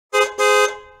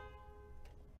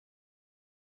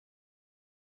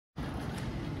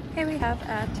Here we have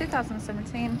a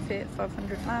 2017 Fiat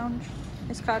 500 Lounge.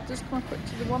 This car does come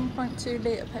equipped with a 1.2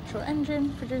 litre petrol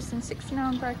engine producing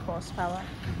 69 brake horsepower.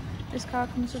 This car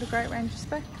comes with a great range of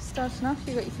specs. Starting off,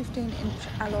 you've got your 15-inch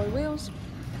alloy wheels.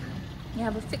 You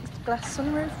have a fixed glass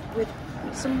sunroof with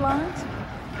sun blinds.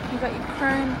 You've got your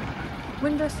chrome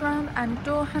window surround and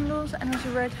door handles, and as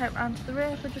you rotate around to the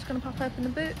rear, we're just going to pop open the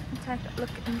boot and take a look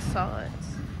inside.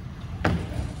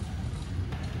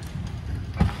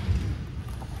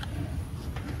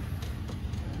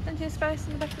 Plenty of space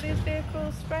in the back of these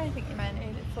vehicles for anything you may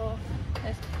need it for.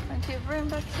 There's plenty of room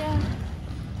back here.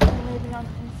 Moving on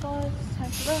inside, let's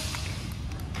take a look.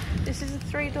 This is a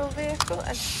 3-door vehicle,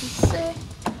 as you can see.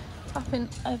 Popping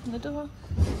open the door.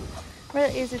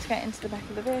 Really easy to get into the back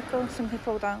of the vehicle. Simply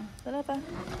pull down the lever,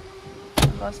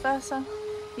 and vice versa.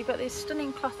 You've got these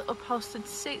stunning cloth upholstered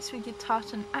seats with your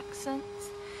tartan accents.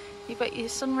 You've got your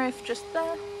sunroof just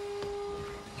there.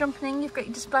 Jumping in, you've got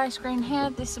your display screen here.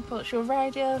 This supports your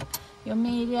radio, your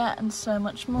media, and so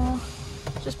much more.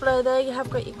 Just below there, you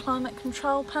have got your climate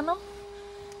control panel,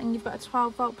 and you've got a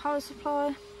 12-volt power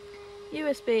supply,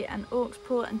 USB and aux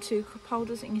port, and 2 cup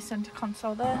holders in your centre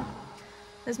console there.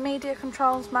 There's media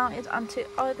controls mounted onto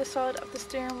either side of the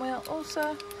steering wheel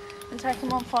also. And taking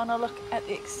one final look at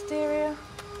the exterior.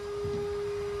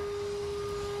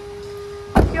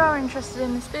 If you are interested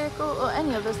in this vehicle or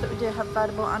any others that we do have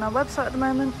available on our website at the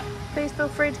moment, please feel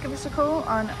free to give us a call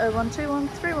on 0121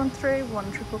 313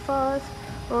 1555,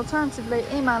 or alternatively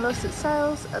email us at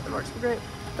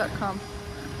sales@theroxburgroup.com.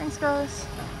 Thanks guys.